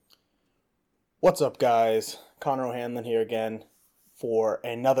What's up, guys? Connor O'Hanlon here again for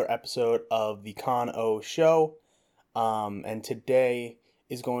another episode of the Con O Show. And today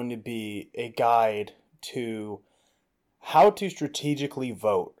is going to be a guide to how to strategically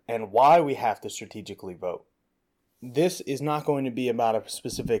vote and why we have to strategically vote. This is not going to be about a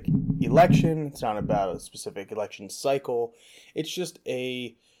specific election. It's not about a specific election cycle. It's just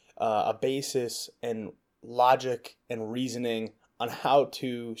a basis and logic and reasoning on how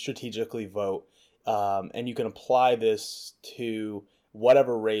to strategically vote. And you can apply this to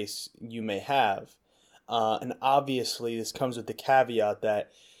whatever race you may have. And obviously, this comes with the caveat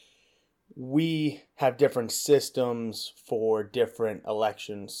that we have different systems for different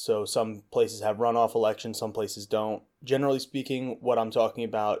elections. So some places have runoff elections, some places don't. Generally speaking, what I'm talking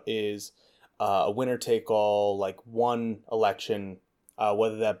about is a winner-take-all, like one election,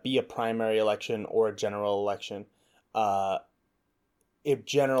 whether that be a primary election or a general election. It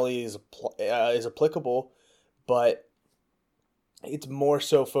generally is applicable, but it's more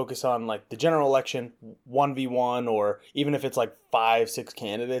so focused on like the general election, 1v1, or even if it's like 5-6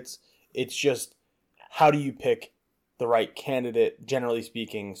 candidates. It's just how do you pick the right candidate, generally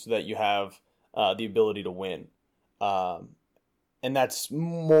speaking, so that you have the ability to win. And that's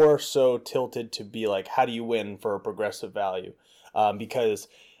more so tilted to be like, how do you win for a progressive value? Because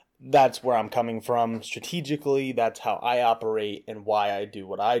that's where I'm coming from strategically. That's how I operate and why I do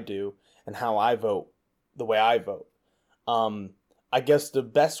what I do and how I vote the way I vote. I guess the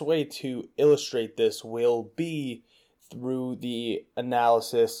best way to illustrate this will be through the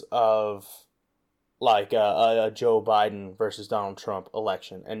analysis of like a Joe Biden versus Donald Trump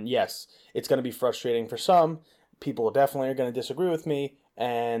election. And yes, it's going to be frustrating for some. People definitely are going to disagree with me,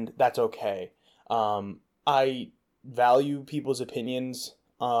 and that's okay. I value people's opinions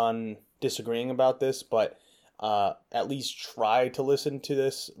on disagreeing about this, but at least try to listen to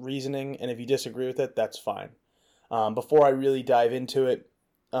this reasoning, and if you disagree with it, that's fine. Before I really dive into it,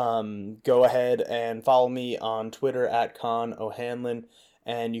 go ahead and follow me on Twitter at Con O'Hanlon,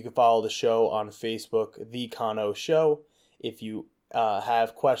 and you can follow the show on Facebook, The Con O Show. If you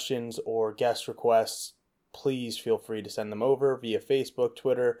have questions or guest requests, please feel free to send them over via Facebook,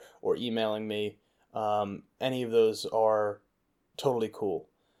 Twitter, or emailing me. Any of those are totally cool.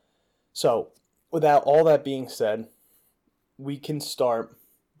 So, without all that being said, we can start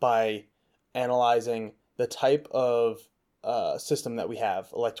by analyzing the type of system that we have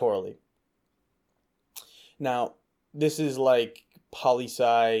electorally. Now, this is like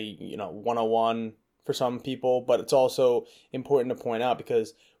poli-sci, 101 for some people, but it's also important to point out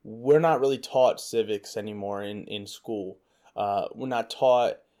because we're not really taught civics anymore in school. We're not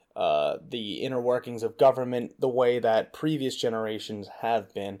taught the inner workings of government the way that previous generations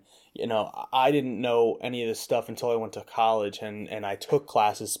have been. I didn't know any of this stuff until I went to college and I took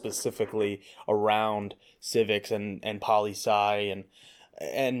classes specifically around civics and poli-sci,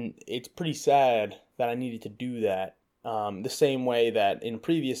 and it's pretty sad that I needed to do that. The same way that in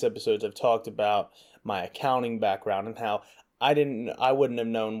previous episodes I've talked about my accounting background and how I wouldn't have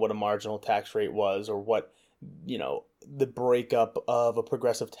known what a marginal tax rate was or what, the breakup of a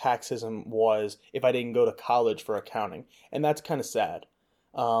progressive tax system was if I didn't go to college for accounting. And that's kind of sad.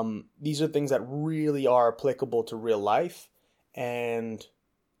 These are things that really are applicable to real life, and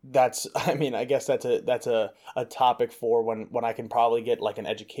I guess that's a topic for when I can probably get like an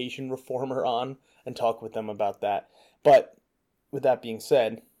education reformer on and talk with them about that. But with that being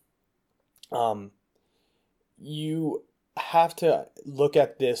said, you have to look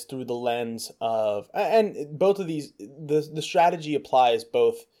at this through the lens of, and both of these, the strategy applies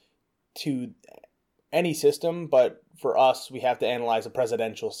both to any system, but for us, we have to analyze a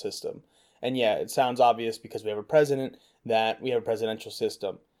presidential system. And yeah, it sounds obvious because we have a president that we have a presidential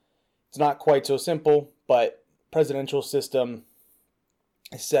system. It's not quite so simple, but presidential system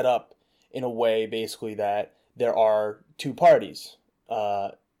is set up in a way basically that there are two parties,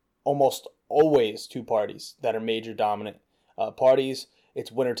 almost always two parties that are major dominant parties.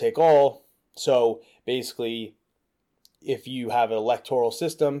 It's winner take all. So basically, if you have an electoral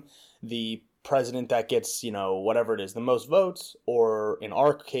system, the president that gets, whatever it is, the most votes, or in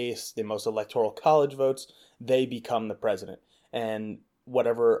our case, the most electoral college votes, they become the president. And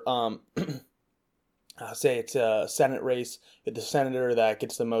whatever, say it's a Senate race, the senator that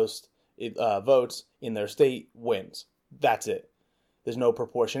gets the most votes in their state wins. That's it. There's no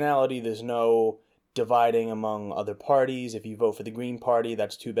proportionality. There's no dividing among other parties. If you vote for the Green Party,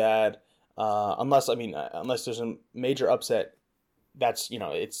 that's too bad. Unless there's a major upset,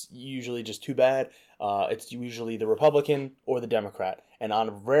 it's usually just too bad. It's usually the Republican or the Democrat. And on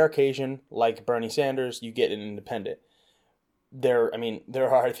a rare occasion, like Bernie Sanders, you get an independent. there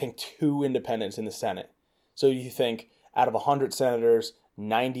are, I think, 2 independents in the Senate. So you think out of 100 senators,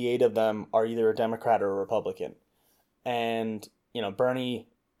 98 of them are either a Democrat or a Republican. And, Bernie,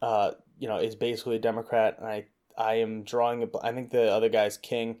 is basically a Democrat. And I am drawing, I think the other guy's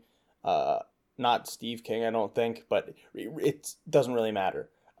King, not Steve King, I don't think, but it doesn't really matter.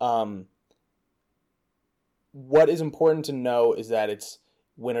 What is important to know is that it's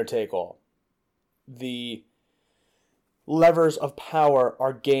winner take all. The levers of power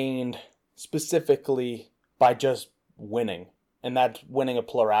are gained specifically by just winning, and that's winning a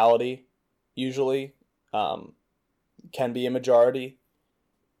plurality. Usually, can be a majority.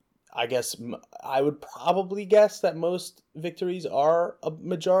 I guess I would probably guess that most victories are a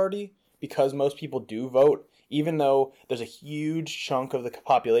majority because most people do vote, even though there's a huge chunk of the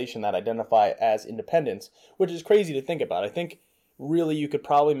population that identify as independents, which is crazy to think about. I think really you could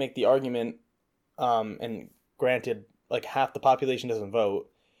probably make the argument, and granted, like half the population doesn't vote,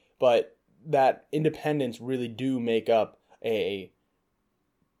 but that independents really do make up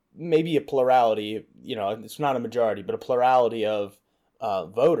maybe a plurality, it's not a majority, but a plurality of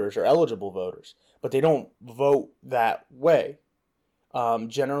voters or eligible voters, but they don't vote that way.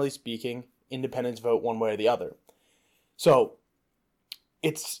 Generally speaking, independents vote one way or the other. So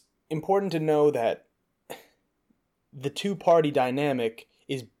it's important to know that the two-party dynamic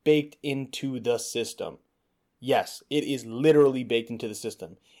is baked into the system. Yes, it is literally baked into the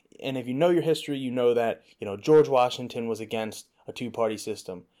system. And if you know your history, you know that, George Washington was against a two-party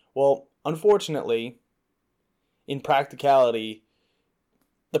system. Well, unfortunately, in practicality,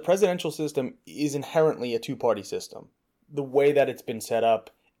 the presidential system is inherently a two-party system. The way that it's been set up,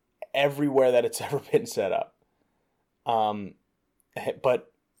 everywhere that it's ever been set up.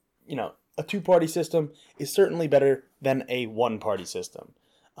 But, a two-party system is certainly better than a one-party system.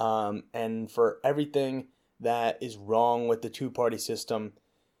 And for everything that is wrong with the two-party system,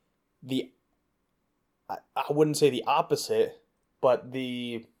 I wouldn't say the opposite, but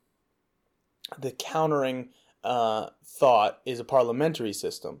the countering thought is a parliamentary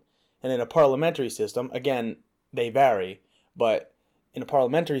system. And in a parliamentary system, again, they vary, but in a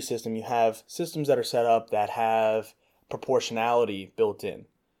parliamentary system, you have systems that are set up that have proportionality built in.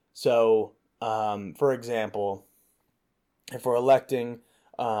 So, for example, if we're electing,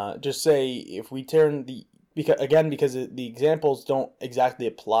 just say if we turn because the examples don't exactly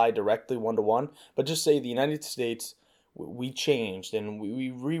apply directly one-to-one, but just say the United States, we changed and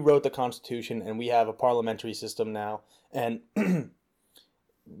we rewrote the Constitution and we have a parliamentary system now, and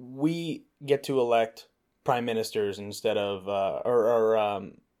we get to elect prime ministers instead of,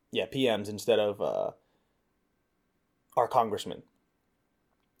 PMs instead of our congressmen.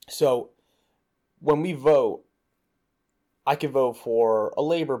 So when we vote, I could vote for a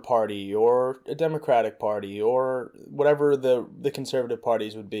Labor Party or a Democratic Party or whatever the conservative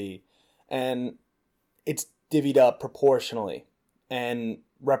parties would be. And it's divvied up proportionally. And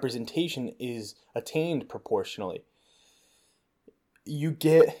representation is attained proportionally. You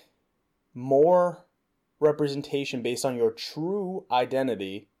get more representation based on your true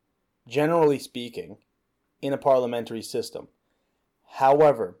identity, generally speaking, in a parliamentary system.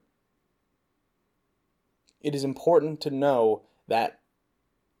 However, it is important to know that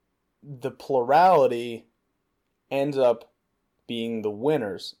the plurality ends up being the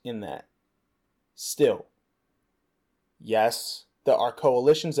winners in that. Still, yes, there are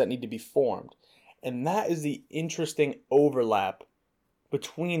coalitions that need to be formed, and that is the interesting overlap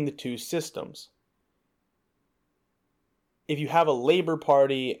between the two systems. If you have a Labour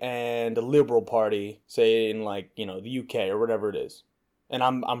Party and a Liberal Party, say in the UK or whatever it is, and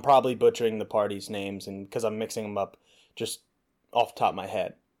I'm probably butchering the parties' names and because I'm mixing them up just off the top of my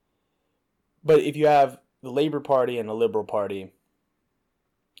head. But if you have the Labour Party and the Liberal Party,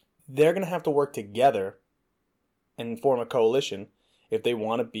 they're going to have to work together and form a coalition if they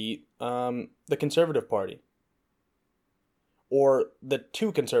want to beat the Conservative Party, or the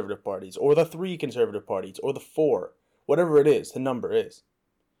 2 Conservative parties, or the 3 Conservative parties, or the 4, whatever it is, the number is.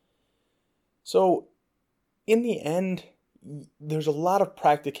 So, in the end, there's a lot of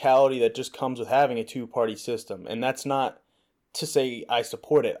practicality that just comes with having a two-party system, and that's not to say I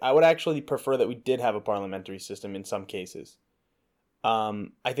support it. I would actually prefer that we did have a parliamentary system in some cases.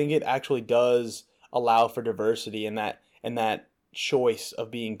 I think it actually does allow for diversity and that choice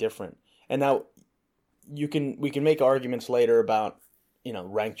of being different. And now we can make arguments later about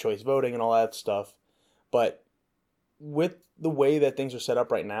ranked choice voting and all that stuff, but with the way that things are set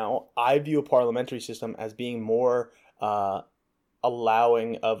up right now, I view a parliamentary system as being more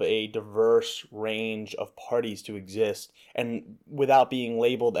allowing of a diverse range of parties to exist, and without being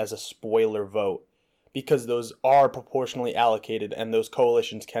labeled as a spoiler vote. because those are proportionally allocated and those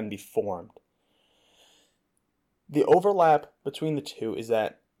coalitions can be formed. The overlap between the two is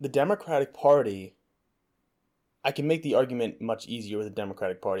that the Democratic Party, I can make the argument much easier with the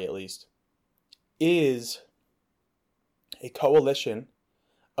Democratic Party at least, is a coalition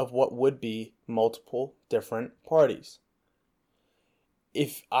of what would be multiple different parties.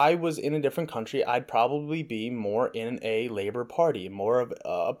 If I was in a different country, I'd probably be more in a Labor Party, more of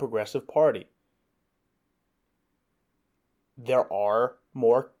a progressive party. There are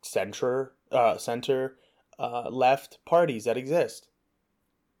more center left parties that exist.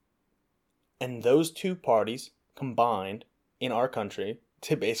 And those two parties combined in our country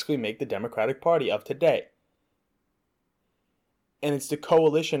to basically make the Democratic Party of today. And it's the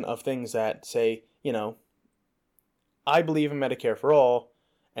coalition of things that say, I believe in Medicare for all,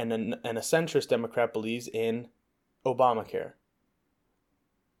 and a centrist Democrat believes in Obamacare.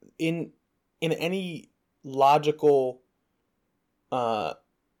 In any logical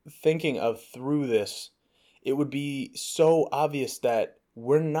thinking of through this, it would be so obvious that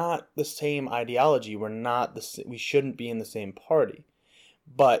we're not the same ideology. We shouldn't be in the same party.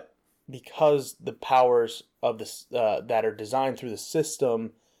 But because the powers of this that are designed through the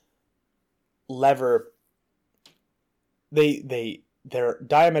system lever, they're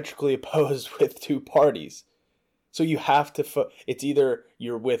diametrically opposed with two parties. So you have to it's either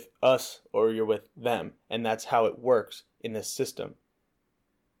you're with us or you're with them, and that's how it works in this system.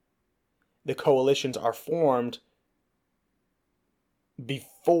 The coalitions are formed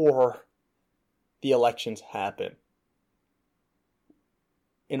before the elections happen.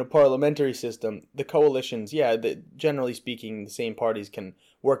 In a parliamentary system, the coalitions, generally speaking, the same parties can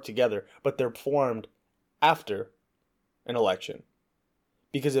work together, but they're formed after an election.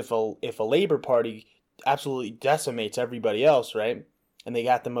 Because if a Labor Party absolutely decimates everybody else, right, and they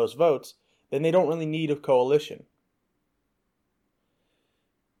got the most votes, then they don't really need a coalition.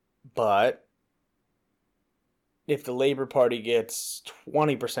 But if the Labor Party gets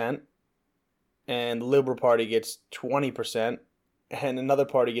 20% and the Liberal Party gets 20% and another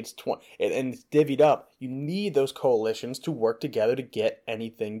party gets 20%, and it's divvied up, you need those coalitions to work together to get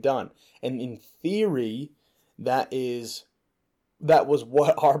anything done. And in theory, that was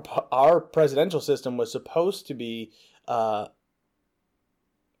what our presidential system was supposed to be, a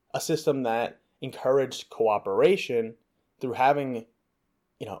system that encouraged cooperation through having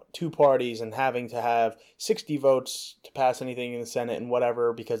two parties and having to have 60 votes to pass anything in the Senate and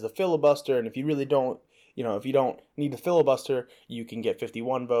whatever, because the filibuster, and if you really don't, if you don't need the filibuster, you can get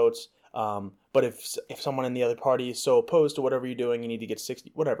 51 votes. But if someone in the other party is so opposed to whatever you're doing, you need to get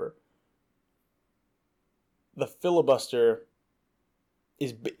 60, whatever. The filibuster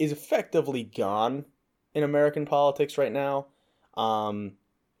is effectively gone in American politics right now.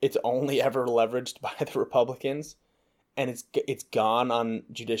 It's only ever leveraged by the Republicans. And it's gone on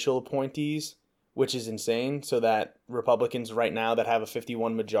judicial appointees, which is insane. So that Republicans right now that have a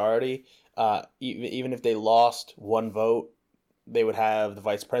 51 majority, even if they lost one vote, they would have the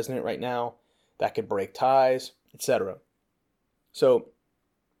vice president right now. That could break ties, etc. So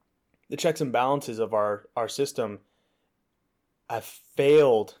the checks and balances of our system have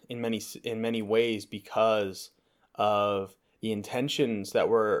failed in many ways because of the intentions that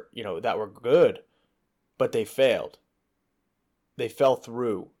were good, but they failed. They fell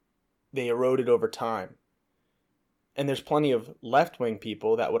through. They eroded over time. And there's plenty of left-wing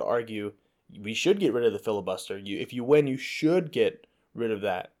people that would argue we should get rid of the filibuster. If you win, you should get rid of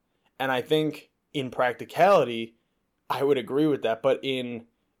that. And I think in practicality, I would agree with that. But in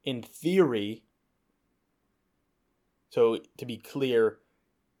theory, so to be clear,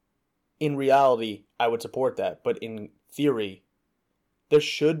 in reality, I would support that. But in theory, there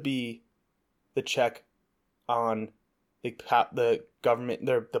should be the check on the government,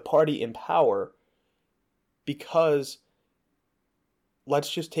 the party in power, because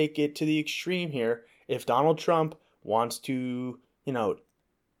let's just take it to the extreme here. If Donald Trump wants to,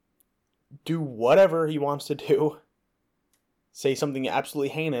 do whatever he wants to do, say something absolutely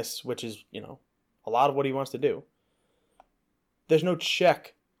heinous, which is, a lot of what he wants to do, there's no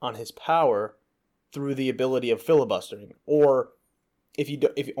check on his power through the ability of filibustering. Or if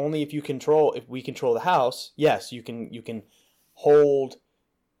we control the House, yes, you can hold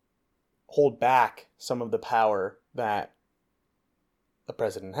back some of the power that the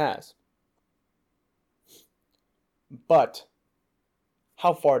president has. But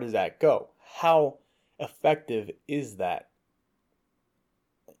how far does that go? How effective is that?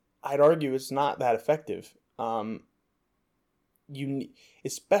 I'd argue it's not that effective.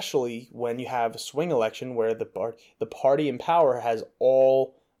 Especially when you have a swing election where the party in power has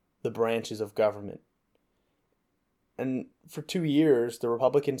all the branches of government. And for 2 years, the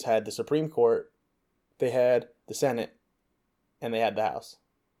Republicans had the Supreme Court, they had the Senate, and they had the House.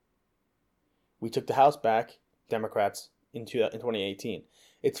 We took the House back, Democrats, in 2018.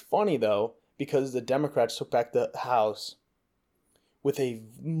 It's funny, though, because the Democrats took back the House with a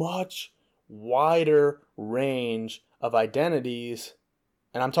much wider range of identities,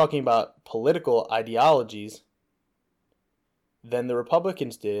 and I'm talking about political ideologies, than the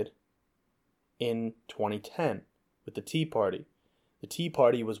Republicans did in 2010 with the Tea Party. The Tea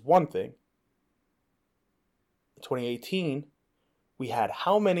Party was one thing. In 2018, we had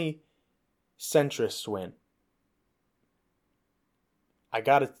how many centrists win? I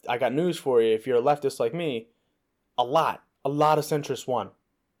got news for you. If you're a leftist like me, a lot of centrists won.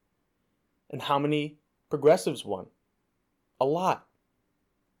 And how many progressives won? A lot.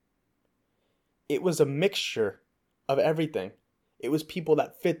 It was a mixture of everything. It was people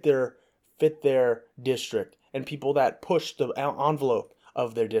that fit their district, and people that pushed the envelope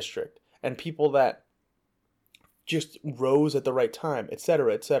of their district, and people that just rose at the right time,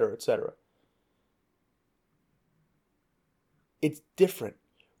 etc., etc., etc. It's different.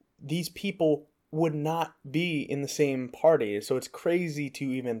 These people would not be in the same party, so it's crazy to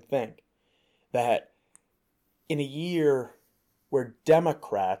even think that in a year where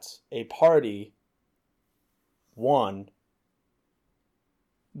Democrats, a party, won,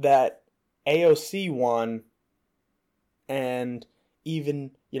 that AOC won, and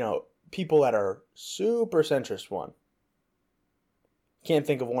even, people that are super centrist won. Can't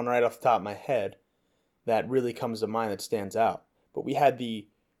think of one right off the top of my head that really comes to mind that stands out. But we had the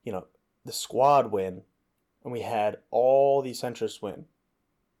squad win, and we had all these centrists win.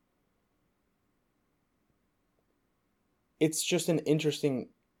 It's just an interesting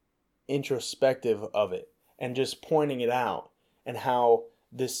introspective of it, and just pointing it out, and how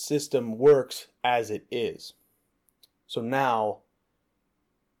this system works as it is. So now,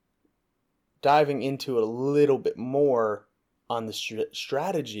 diving into it a little bit more on the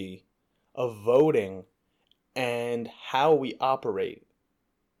strategy of voting and how we operate.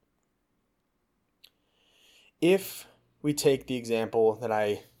 If we take the example that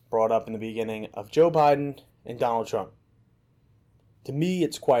I brought up in the beginning of Joe Biden and Donald Trump, to me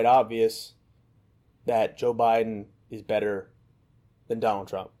it's quite obvious that Joe Biden is better than Donald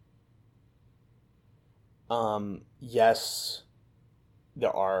Trump. Yes,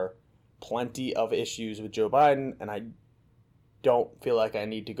 there are plenty of issues with Joe Biden, and I don't feel like I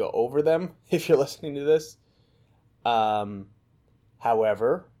need to go over them if you're listening to this.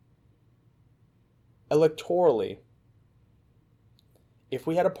 However, electorally, if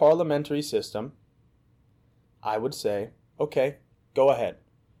we had a parliamentary system, I would say, okay, go ahead.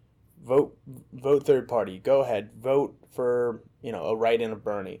 Vote third party. Go ahead. Vote for, a write-in of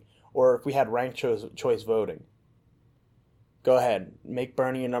Bernie. Or if we had ranked choice voting, go ahead. Make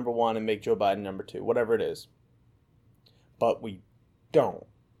Bernie your number one and make Joe Biden number two. Whatever it is. But we don't.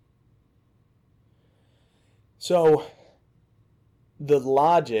 So, the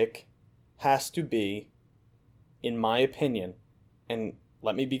logic has to be, in my opinion, and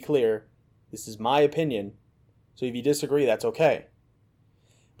let me be clear, this is my opinion, so if you disagree, that's okay.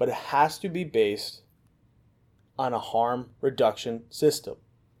 But it has to be based on a harm reduction system.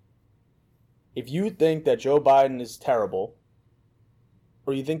 If you think that Joe Biden is terrible,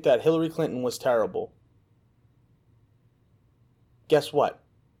 or you think that Hillary Clinton was terrible, guess what?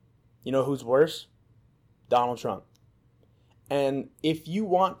 You know who's worse? Donald Trump. And if you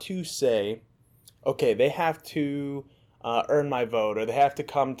want to say, okay, they have to earn my vote, or they have to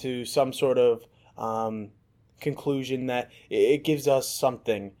come to some sort of conclusion that it gives us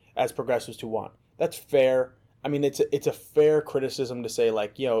something as progressives to want, that's fair. I mean, it's a fair criticism to say,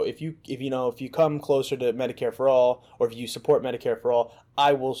 like, if you come closer to Medicare for all, or if you support Medicare for all,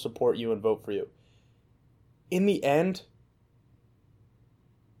 I will support you and vote for you. In the end,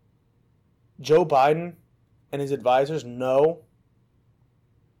 Joe Biden and his advisors know,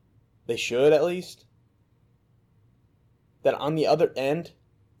 they should at least, that on the other end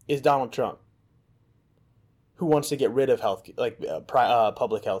is Donald Trump, who wants to get rid of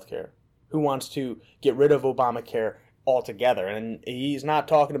public health care, who wants to get rid of Obamacare altogether. And he's not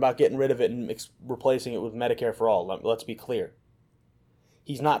talking about getting rid of it and replacing it with Medicare for all. Let's be clear.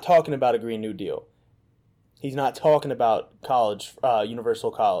 He's not talking about a Green New Deal. He's not talking about college,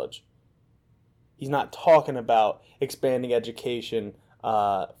 universal college. He's not talking about expanding education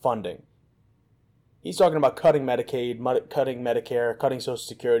funding. He's talking about cutting Medicaid, cutting Medicare, cutting Social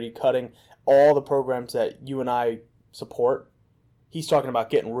Security, cutting all the programs that you and I support. He's talking about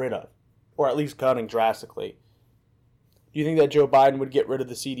getting rid of, or at least cutting drastically. Do you think that Joe Biden would get rid of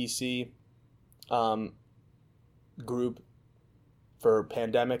the CDC? group for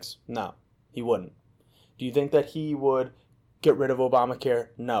pandemics? No, he wouldn't. Do you think that he would get rid of Obamacare?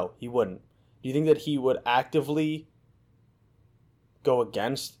 No, he wouldn't. Do you think that he would actively go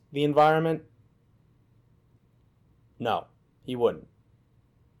against the environment? No, he wouldn't.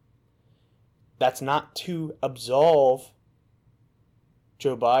 That's not to absolve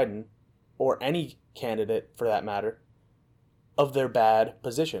Joe Biden, or any candidate for that matter, of their bad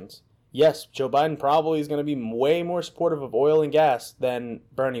positions. Yes, Joe Biden probably is going to be way more supportive of oil and gas than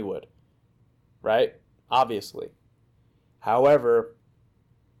Bernie would, right? Obviously. However,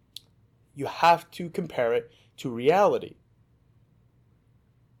 you have to compare it to reality.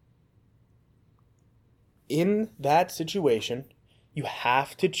 In that situation, you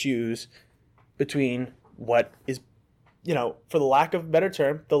have to choose between what is, for the lack of a better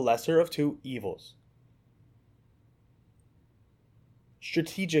term, the lesser of two evils.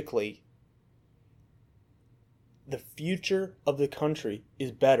 Strategically, the future of the country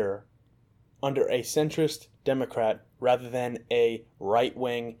is better under a centrist Democrat rather than a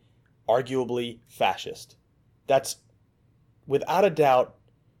right-wing, arguably fascist. That's, without a doubt,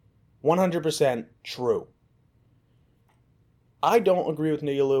 100% true. I don't agree with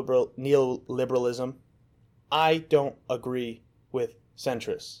neoliberalism. I don't agree with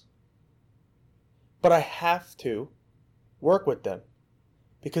centrists. But I have to work with them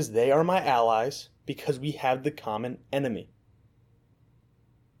because they are my allies, because we have the common enemy.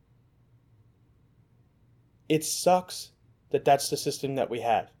 It sucks that that's the system that we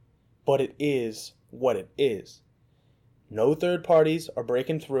have, but it is what it is. No third parties are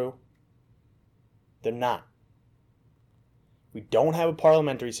breaking through. They're not. We don't have a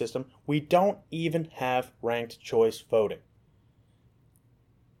parliamentary system. We don't even have ranked choice voting.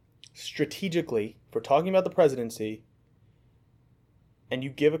 Strategically, if we're talking about the presidency, and you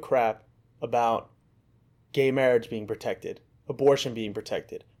give a crap about gay marriage being protected, abortion being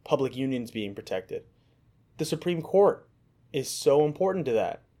protected, public unions being protected, the Supreme Court is so important to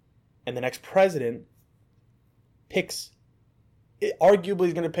that. And the next president arguably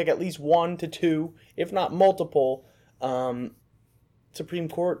is going to pick at least 1 to 2, if not multiple, Supreme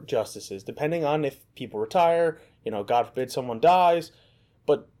Court justices, depending on if people retire, God forbid someone dies.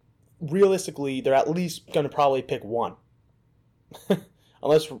 But realistically, they're at least going to probably pick 1.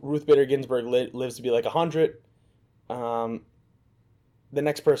 Unless Ruth Bader Ginsburg lives to be like 100, the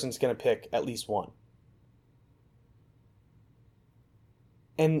next person's going to pick at least 1.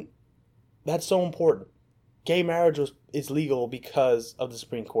 And that's so important. Gay marriage is legal because of the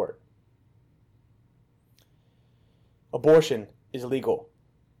Supreme Court. Abortion is legal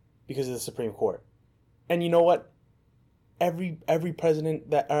because of the Supreme Court. And you know what? Every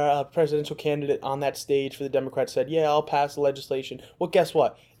presidential candidate on that stage for the Democrats said, yeah, I'll pass the legislation. Well, guess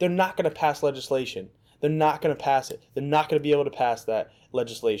what? They're not going to pass legislation. They're not going to pass it. They're not going to be able to pass that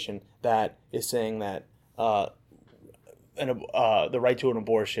legislation that is saying that the right to an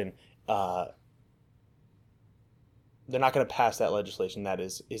abortion, they're not going to pass that legislation that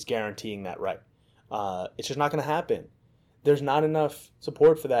is guaranteeing that right. It's just not going to happen. There's not enough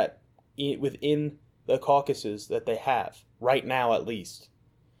support for that within the caucuses that they have, right now at least.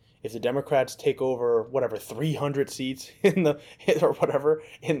 If the Democrats take over 300 seats in the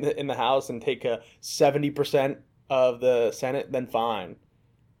House and take 70% of the Senate, then fine.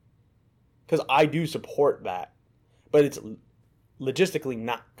 Because I do support that. But it's logistically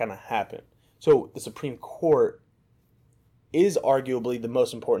not going to happen. So the Supreme Court is arguably the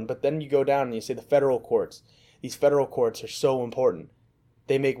most important, but then you go down and you say the federal courts. These federal courts are so important.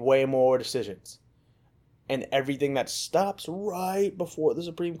 They make way more decisions. And everything that stops right before the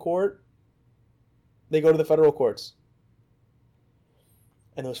Supreme Court, they go to the federal courts.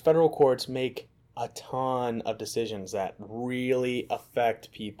 And those federal courts make a ton of decisions that really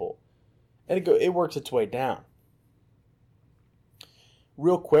affect people. And it works its way down.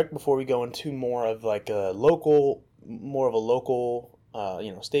 Real quick, before we go into more of a local,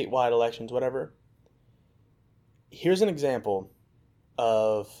 statewide elections, whatever. Here's an example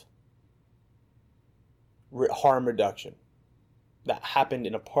of harm reduction that happened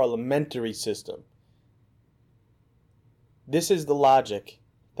in a parliamentary system. This is the logic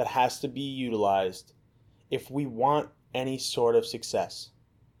that has to be utilized if we want any sort of success.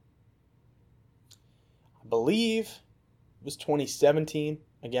 I believe it was 2017.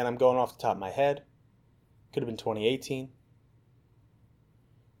 Again, I'm going off the top of my head. Could have been 2018.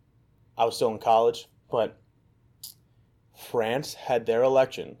 I was still in college, but France had their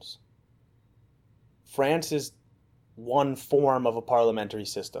elections. France is one form of a parliamentary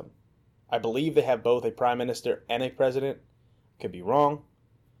system. I believe they have both a prime minister and a president. Could be wrong.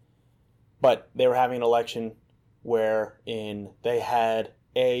 But they were having an election wherein they had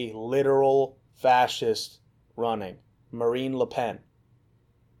a literal fascist running, Marine Le Pen.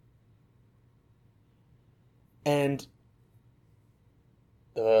 And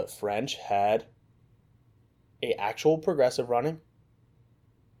the French had a actual progressive running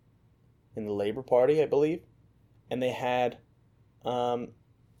in the Labour Party, I believe. And they had,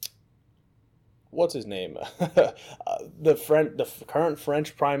 what's his name? The current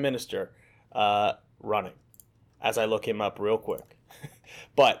French Prime Minister running, as I look him up real quick.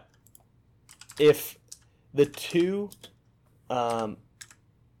 But if the two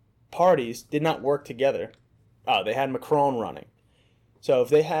parties did not work together, they had Macron running. So if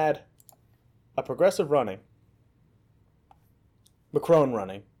they had a progressive running, Macron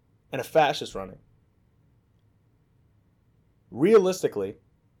running, and a fascist running, realistically,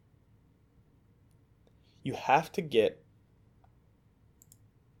 you have to get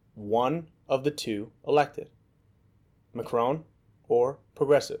one of the two elected, Macron or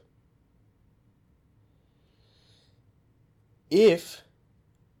progressive. If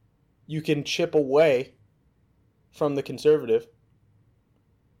you can chip away from the conservative,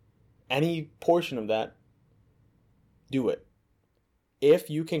 any portion of that, do it. If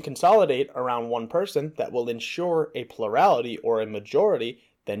you can consolidate around one person that will ensure a plurality or a majority,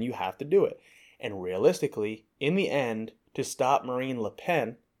 then you have to do it. And realistically, in the end, to stop Marine Le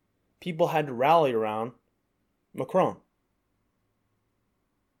Pen, people had to rally around Macron.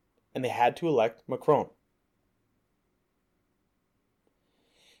 And they had to elect Macron.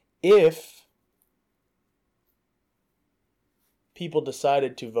 If people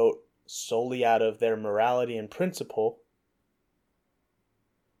decided to vote solely out of their morality and principle,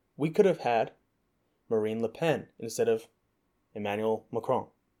 we could have had Marine Le Pen instead of Emmanuel Macron.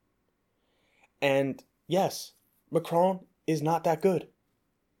 And yes, Macron is not that good.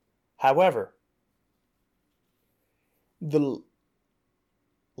 However, the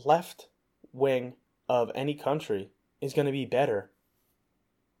left wing of any country is going to be better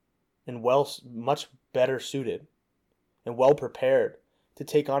and much better suited and well prepared to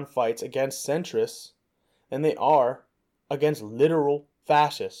take on fights against centrists than they are against literal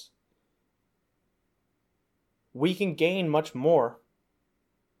fascists. We can gain much more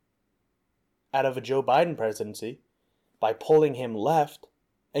out of a Joe Biden presidency by pulling him left.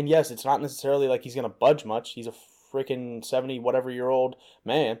 And yes, it's not necessarily like he's going to budge much. He's a freaking 70-whatever-year-old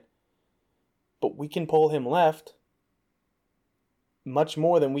man. But we can pull him left much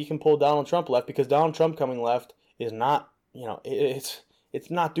more than we can pull Donald Trump left, because Donald Trump coming left is not, it's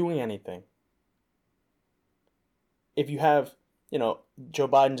not doing anything. If you have, Joe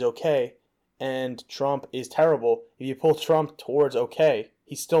Biden's okay and Trump is terrible, if you pull Trump towards okay,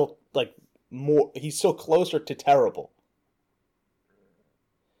 he's still he's still closer to terrible.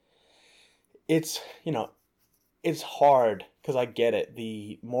 It's hard because I get it.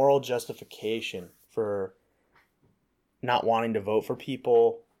 The moral justification for not wanting to vote for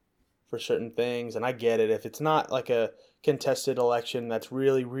people for certain things, and I get it. If it's not like a contested election that's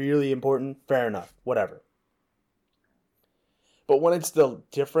really, really important, fair enough, whatever. But when it's the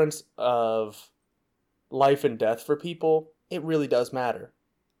difference of life and death for people, it really does matter.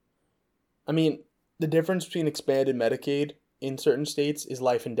 I mean, the difference between expanded Medicaid in certain states is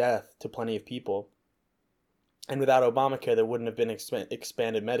life and death to plenty of people. And without Obamacare, there wouldn't have been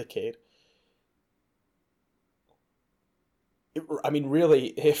expanded Medicaid. Really,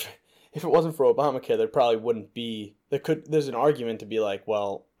 if it wasn't for Obamacare, there probably wouldn't be... There's an argument to be like,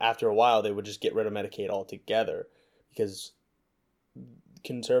 well, after a while, they would just get rid of Medicaid altogether, because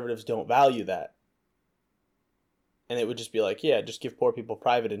conservatives don't value that. And it would just be like, yeah, just give poor people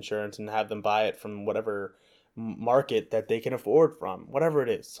private insurance and have them buy it from whatever market that they can afford from. Whatever it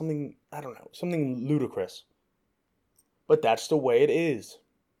is. Something, I don't know, something ludicrous. But that's the way it is.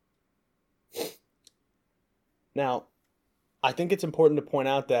 Now, I think it's important to point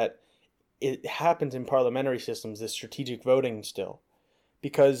out that it happens in parliamentary systems, this strategic voting still.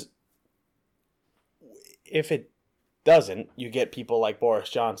 Because if it doesn't, you get people like Boris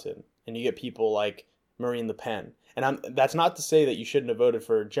Johnson, and you get people like Marine Le Pen. And that's not to say that you shouldn't have voted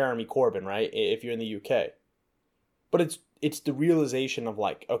for Jeremy Corbyn, right, if you're in the UK. But it's the realization of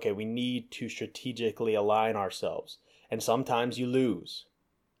like, okay, we need to strategically align ourselves. And sometimes you lose.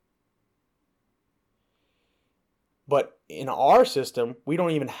 But in our system, we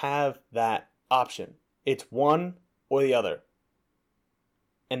don't even have that option. It's one or the other.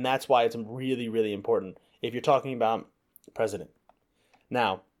 And that's why it's really, really important if you're talking about president.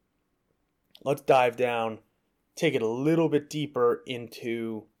 Now, let's dive down, take it a little bit deeper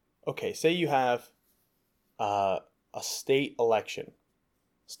into, okay, say you have a state election,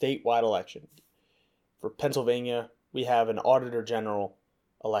 statewide election. for Pennsylvania, we have an auditor general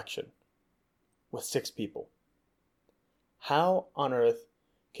election with 6 people. How on earth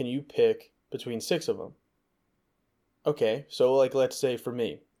can you pick between 6 of them? Okay, so like let's say for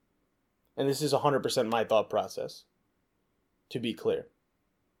me, and this is 100% my thought process, to be clear.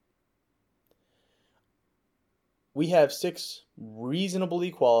 We have 6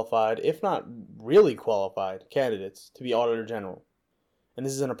 reasonably qualified, if not really qualified, candidates to be Auditor General. And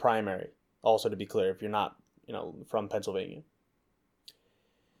this is in a primary, also to be clear, if you're not, from Pennsylvania.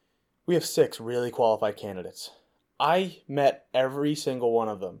 We have 6 really qualified candidates. I met every single one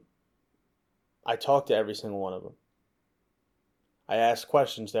of them. I talked to every single one of them. I asked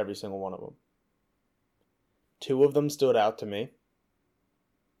questions to every single one of them. 2 of them stood out to me.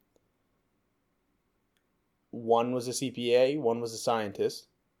 One was a CPA, one was a scientist,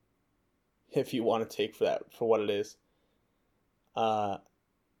 if you want to take for what it is.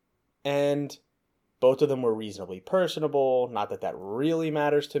 And both of them were reasonably personable. Not that that really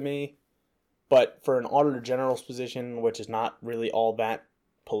matters to me. But for an Auditor General's position, which is not really all that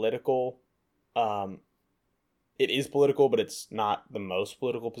political, it is political, but it's not the most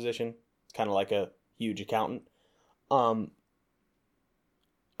political position. It's kind of like a huge accountant.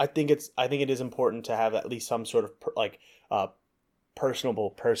 I think it is important to have at least some sort of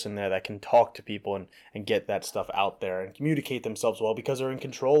personable person there that can talk to people and get that stuff out there and communicate themselves well, because they're in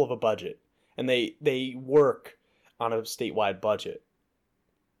control of a budget and they work on a statewide budget.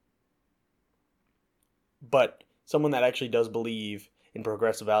 But someone that actually does believe in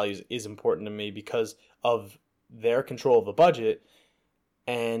progressive values is important to me because of their control of the budget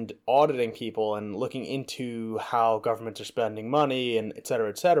and auditing people and looking into how governments are spending money and et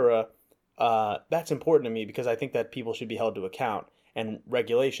cetera, that's important to me because I think that people should be held to account and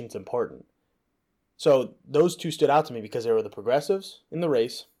regulation's important. So those 2 stood out to me because they were the progressives in the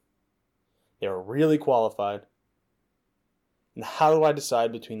race. They were really qualified. And how do I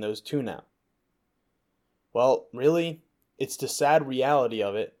decide between those 2 now? Well, really, it's the sad reality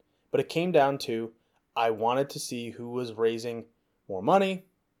of it, but it came down to I wanted to see who was raising more money,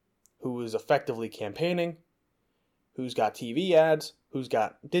 who is effectively campaigning, who's got TV ads, who's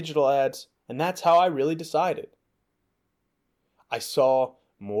got digital ads, and that's how I really decided. I saw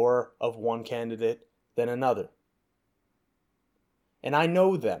more of one candidate than another. And I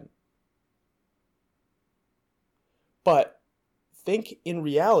know them. But think in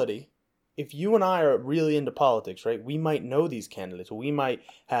reality, if you and I are really into politics, right, we might know these candidates. We might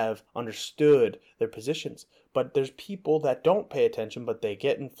have understood their positions. But there's people that don't pay attention, but they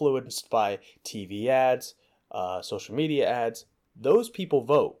get influenced by TV ads, social media ads. Those people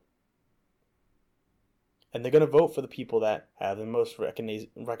vote. And they're going to vote for the people that have the most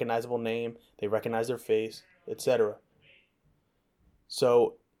recognizable name, they recognize their face, etc.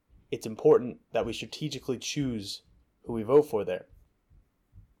 So it's important that we strategically choose who we vote for there.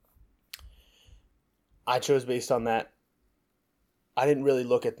 I chose based on that. I didn't really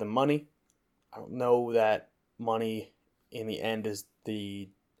look at the money. I don't know that money in the end is the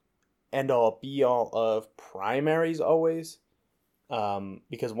end-all be-all of primaries always.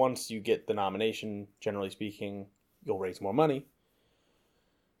 Because once you get the nomination, generally speaking, you'll raise more money.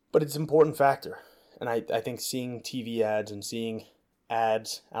 But it's an important factor. And I think seeing TV ads and seeing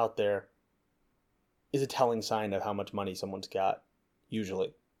ads out there is a telling sign of how much money someone's got,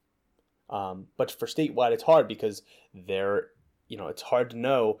 usually. But for statewide, it's hard because it's hard to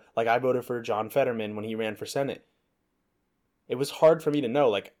know. Like, I voted for John Fetterman when he ran for Senate. It was hard for me to know.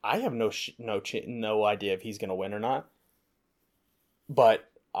 Like, I have no idea if he's going to win or not. But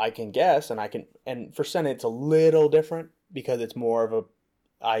I can guess, and for Senate, it's a little different because it's more of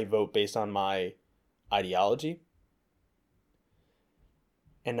I vote based on my ideology.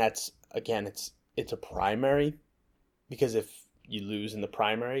 And that's, again, it's a primary, because if you lose in the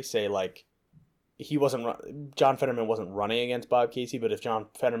primary, say like John Fetterman wasn't running against Bob Casey, but if John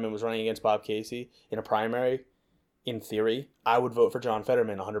Fetterman was running against Bob Casey in a primary, in theory, I would vote for John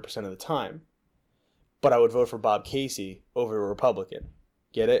Fetterman 100% of the time. But I would vote for Bob Casey over a Republican.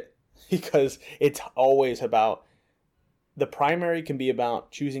 Get it? Because it's always about, the primary can be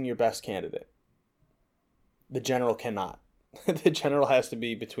about choosing your best candidate. The general cannot. The general has to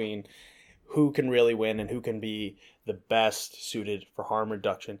be between who can really win and who can be the best suited for harm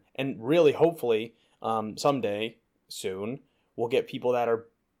reduction. And really, hopefully, someday, soon, we'll get people that are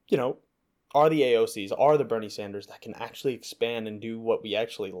the AOCs, are the Bernie Sanders, that can actually expand and do what we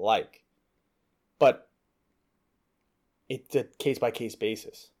actually like. But it's a case-by-case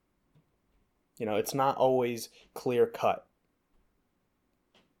basis. It's not always clear-cut.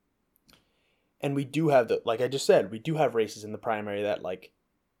 And we do have like I just said, we do have races in the primary that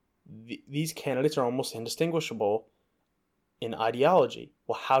these candidates are almost indistinguishable in ideology.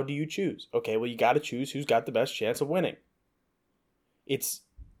 Well, how do you choose? Okay, well, you got to choose who's got the best chance of winning. It's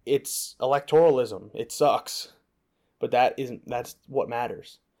electoralism. It sucks, but that's what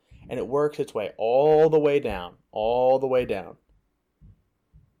matters, and it works its way all the way down, all the way down.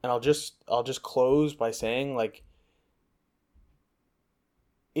 And I'll just close by saying, like,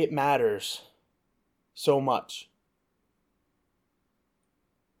 it matters so much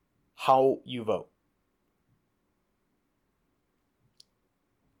how you vote.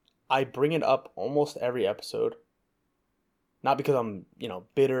 I bring it up almost every episode. Not because I'm,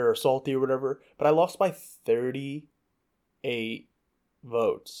 bitter or salty or whatever, but I lost by 38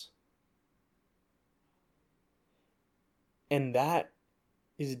 votes. And that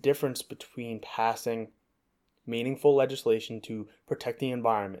is the difference between passing meaningful legislation to protect the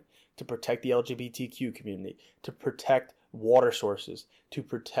environment, to protect the LGBTQ community, to protect water sources, to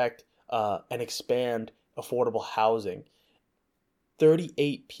protect and expand affordable housing.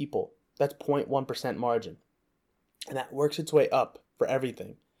 38 people. That's 0.1% margin. And that works its way up for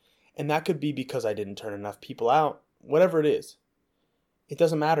everything. And that could be because I didn't turn enough people out. Whatever it is. It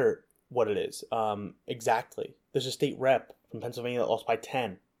doesn't matter what it is exactly. There's a state rep from Pennsylvania that lost by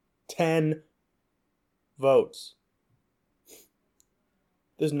 10. 10 votes.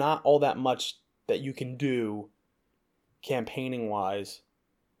 There's not all that much that you can do campaigning-wise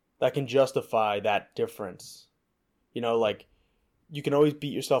that can justify that difference. Like, you can always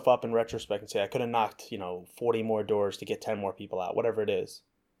beat yourself up in retrospect and say, I could have knocked, 40 more doors to get 10 more people out, whatever it is.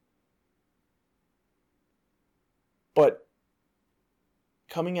 But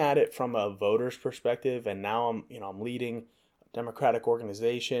coming at it from a voter's perspective, and now I'm leading a Democratic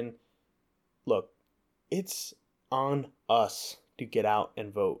organization. Look, it's on us to get out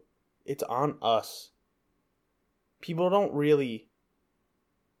and vote. It's on us. People don't really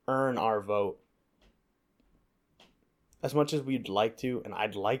earn our vote as much as we'd like to, and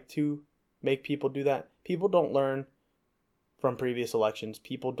I'd like to make people do that. People don't learn from previous elections.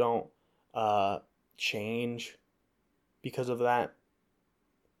 People don't change because of that.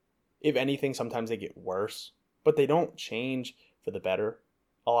 If anything, sometimes they get worse, but they don't change for the better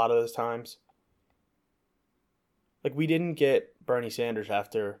a lot of those times. Like, we didn't get Bernie Sanders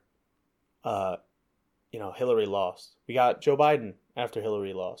after Hillary lost. We got Joe Biden after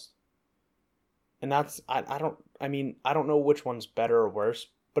Hillary lost. And that's, I don't know which one's better or worse,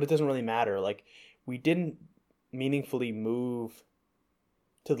 but it doesn't really matter. Like, we didn't meaningfully move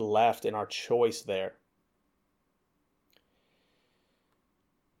to the left in our choice there.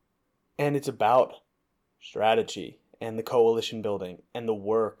 And it's about strategy and the coalition building and the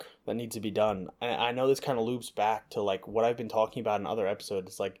work that needs to be done. And I know this kind of loops back to, like, what I've been talking about in other episodes.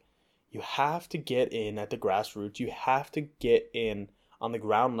 It's like, you have to get in at the grassroots. You have to get in on the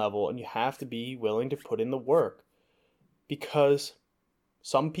ground level, and you have to be willing to put in the work, because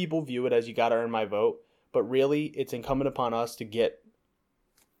some people view it as, you got to earn my vote, but really it's incumbent upon us to get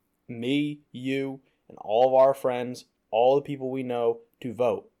me, you, and all of our friends, all the people we know, to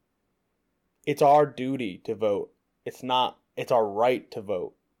vote. It's our duty to vote. It's our right to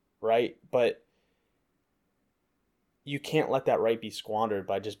vote, right? But you can't let that right be squandered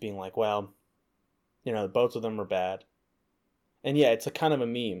by just being like, well, both of them are bad. And yeah, it's a kind of a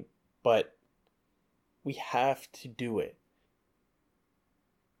meme, but we have to do it.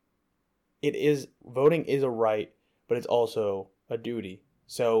 Voting is a right, but it's also a duty.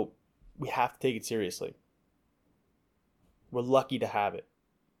 So we have to take it seriously. We're lucky to have it.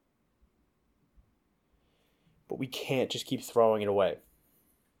 But we can't just keep throwing it away.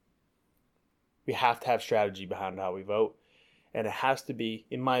 We have to have strategy behind how we vote. And it has to be,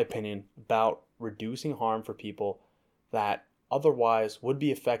 in my opinion, about reducing harm for people that otherwise would be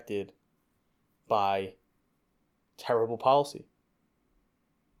affected by terrible policy.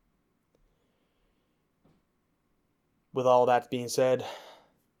 With all that being said,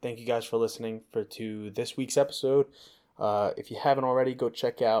 thank you guys for listening to this week's episode. If you haven't already, go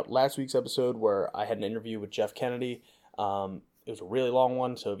check out last week's episode where I had an interview with Jeff Kennedy. It was a really long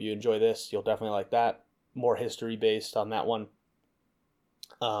one, so if you enjoy this, you'll definitely like that. More history based on that one.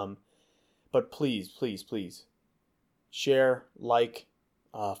 But please, please, please share, like,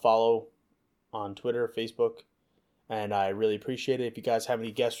 follow on Twitter, Facebook, and I really appreciate it. If you guys have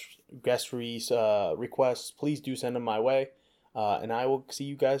any guest requests, please do send them my way, and I will see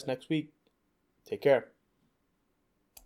you guys next week. Take care.